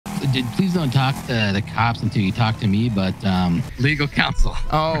Please don't talk to the cops until you talk to me, but legal counsel.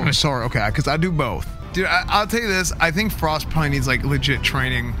 Oh, sorry. Okay, because I do both. Dude, I'll tell you this. I think Frost probably needs like legit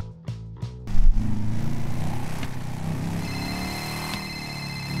training.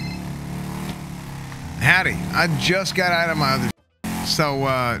 Howdy. I just got out of my other.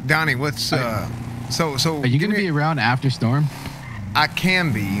 So, Donnie, what's so? Are you gonna be around after storm? I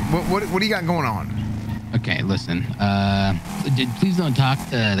can be. What do you got going on? Okay, listen. Please don't talk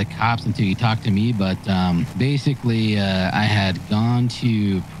to the cops until you talk to me. But basically, I had gone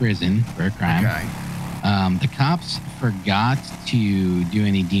to prison for a crime. Okay. The cops forgot to do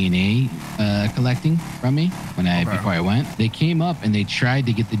any DNA collecting from me before I went. They came up and they tried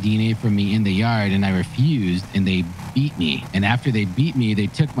to get the DNA from me in the yard, and I refused, and they beat me. And after they beat me, they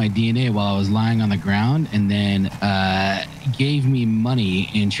took my DNA while I was lying on the ground, and then gave me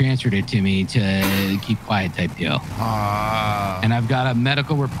money and transferred it to me to keep quiet type deal. And I've got a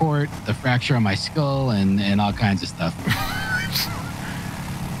medical report, the fracture on my skull, and all kinds of stuff.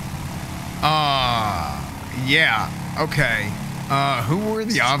 Yeah. Okay. Who were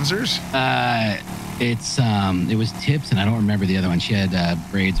the officers? It was Tips, and I don't remember the other one. She had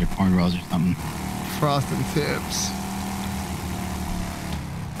braids or cornrows or something. Frost and Tips.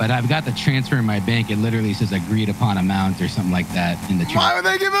 But I've got the transfer in my bank. It literally says agreed upon amount or something like that in the transfer. Why would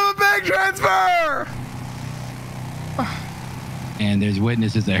they give him a bank transfer? And there's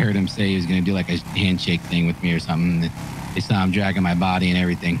witnesses that heard him say he was going to do like a handshake thing with me or something. They saw him dragging my body and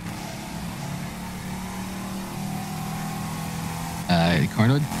everything.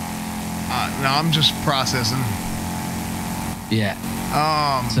 Cornwood? No, I'm just processing. Yeah.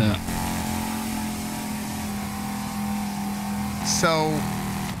 So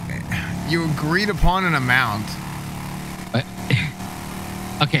you agreed upon an amount.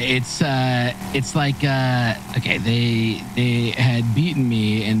 Okay, it's like okay, they had beaten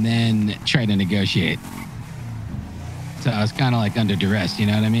me and then tried to negotiate. So I was kind of like under duress, you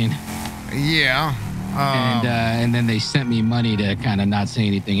know what I mean? Yeah. And then they sent me money to kind of not say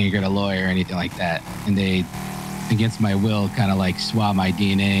anything and get a lawyer or anything like that. And they, against my will, kind of like swabbed my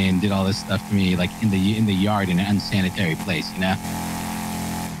DNA and did all this stuff to me, like in the yard in an unsanitary place, you know.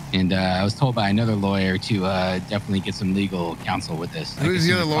 And I was told by another lawyer to definitely get some legal counsel with this. Who's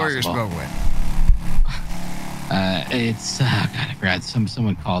the other lawyer you spoke with? It's God, I forgot.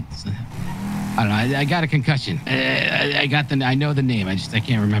 Someone called. I don't know. I got a concussion. I know the name. I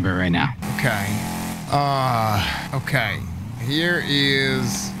can't remember it right now. Okay. Okay. Here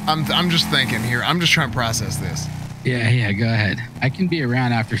is. I'm just thinking here. I'm just trying to process this. Yeah. Go ahead. I can be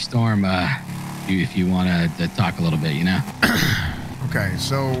around after storm. If you want to talk a little bit, you know. Okay.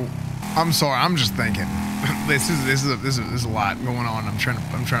 So, I'm sorry. I'm just thinking. This is a lot going on. I'm trying to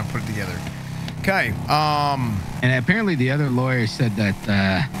put it together. Okay. And apparently the other lawyer said that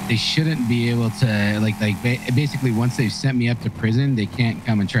they shouldn't be able to basically once they've sent me up to prison, they can't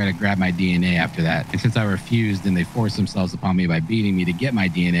come and try to grab my DNA after that. And since I refused, then they forced themselves upon me by beating me to get my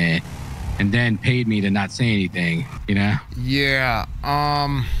DNA, and then paid me to not say anything. You know? Yeah.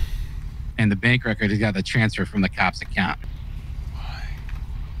 And the bank record has got the transfer from the cop's account.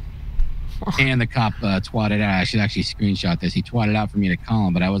 And the cop twatted out. I should actually screenshot this. He twatted out for me to call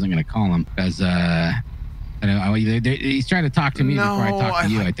him, but I wasn't going to call him because he's trying to talk to me before I talk to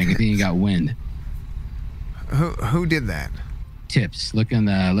you. I think he got wind. Who did that? Tips. Look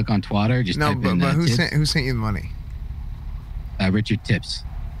on Twitter. Just no, type but in, who Tips. sent you the money? Richard Tips,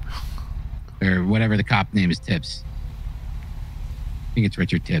 or whatever the cop name is. Tips. I think it's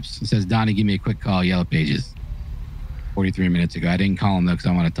Richard Tips. It says, Donnie, give me a quick call. Yellow Pages. 43 minutes ago. I didn't call him though because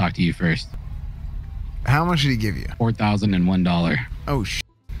I want to talk to you first. How much did he give you? $4,001. Oh shit!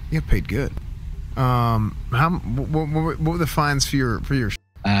 You got paid good. What were the fines for your?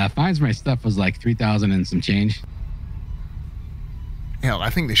 Fines for my stuff was like 3,000 and some change. Hell, I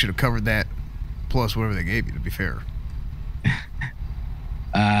think they should have covered that plus whatever they gave you. To be fair.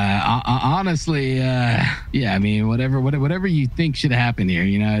 Honestly, yeah. I mean, whatever you think should happen here.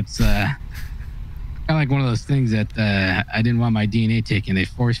 You know, it's kind of like one of those things that I didn't want my DNA taken. They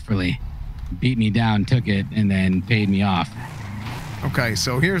forcefully beat me down, took it, and then paid me off. Okay,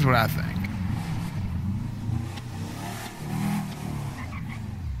 so here's what I think.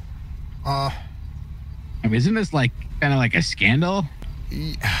 I mean, isn't this like kind of like a scandal?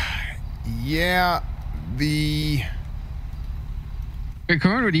 Yeah,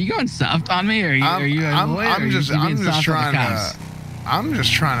 Cornwood, are you going soft on me, or are you a lawyer? I'm just trying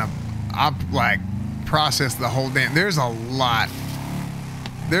to process the whole damn. There's a lot.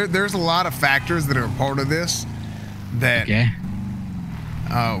 There's a lot of factors that are a part of this that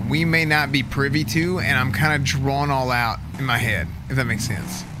we may not be privy to, and I'm kind of drawing all out in my head, if that makes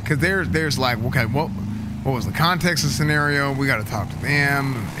sense. because there's like, okay, what was the context of the scenario? We got to talk to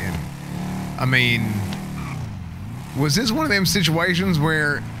them, and I mean, was this one of them situations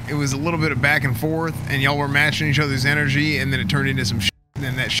where it was a little bit of back and forth, and y'all were matching each other's energy, and then it turned into some shit, and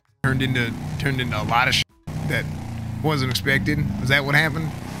then that shit turned into a lot of shit that wasn't expected? Was that what happened?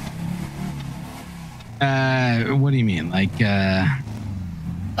 What do you mean? Like,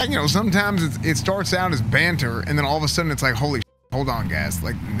 you know, sometimes it starts out as banter, and then all of a sudden it's like, holy shit, hold on, guys.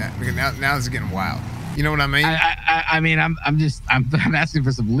 Like, now this is getting wild. You know what I mean? I mean, I'm asking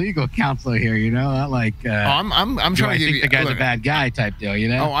for some legal counsel here. You know, not like. I'm trying to give you. The guy's a bad guy type deal. You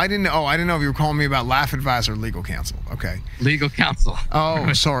know. Oh, I didn't know if you were calling me about life advice or legal counsel. Okay. Legal counsel.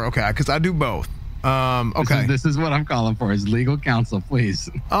 Oh, sorry. Okay, because I do both. Okay. This is what I'm calling for, is legal counsel, please.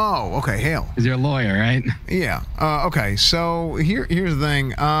 Oh, okay. Hell. Because you're a lawyer, right? Yeah. Okay. So here's the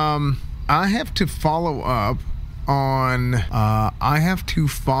thing. I have to follow up on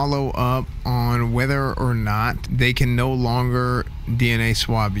whether or not they can no longer DNA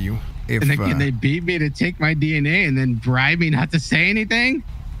swab you. If, and then can they beat me to take my DNA and then bribe me not to say anything?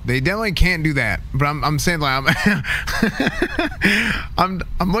 They definitely can't do that. But I'm saying, like, I'm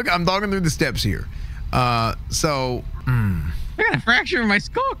dogging through the steps here. I got a fracture in my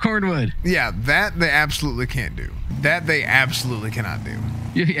skull, Cornwood. Yeah, that they absolutely can't do. That they absolutely cannot do.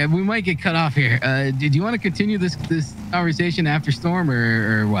 Yeah, we might get cut off here. Did you want to continue this conversation after Storm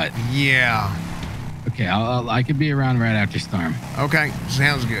or what? Yeah. Okay, I could be around right after Storm. Okay,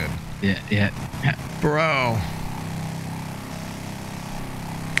 sounds good. Yeah. Bro.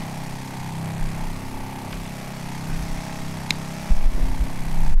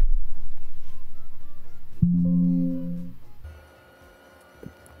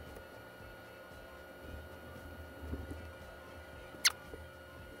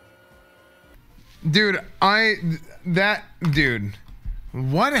 Dude,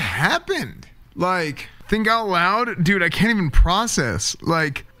 what happened? Like, think out loud, dude. I can't even process.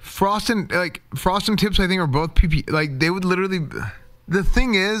 Like, Frost and Tips, I think, are both PP. Like, they would literally. The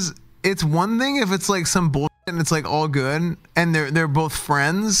thing is, it's one thing if it's like some bullshit and it's like all good, and they're both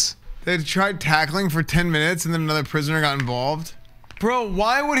friends. They tried tackling for 10 minutes, and then another prisoner got involved. Bro,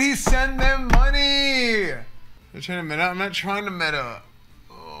 why would he send them money? They're trying to meta. I'm not trying to meta.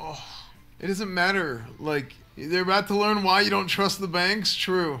 It doesn't matter. Like, they're about to learn why you don't trust the banks.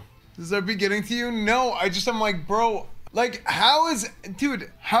 True. Does that be getting to you? No, I'm like, bro, like, how does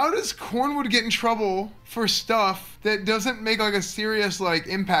Cornwood get in trouble for stuff that doesn't make, like, a serious, like,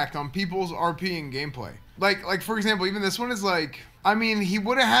 impact on people's RP and gameplay? Like, for example, even this one is like, I mean, he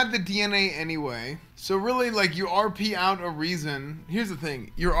would have had the DNA anyway. So really, like, you RP out a reason. Here's the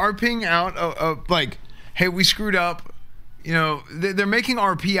thing. You're RPing out like, hey, we screwed up. You know, they're making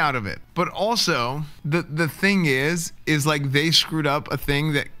RP out of it. But also, the thing is like, they screwed up a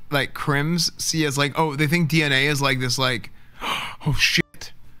thing that, like, crims see as, like, oh, they think DNA is like this, like, oh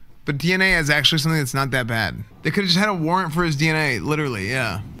shit. But DNA is actually something that's not that bad. They could have just had a warrant for his DNA, literally,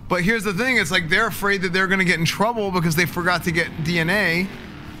 yeah. But here's the thing, it's like they're afraid that they're gonna get in trouble because they forgot to get DNA.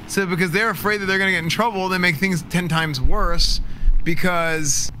 So because they're afraid that they're gonna get in trouble, they make things 10 times worse.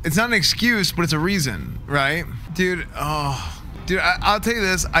 Because it's not an excuse, but it's a reason, right? Dude, I'll tell you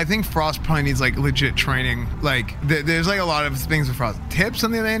this. I think Frost probably needs, like, legit training. Like, there's, like, a lot of things with Frost. Tips,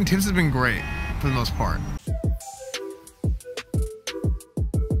 on the other hand, Tips has been great for the most part.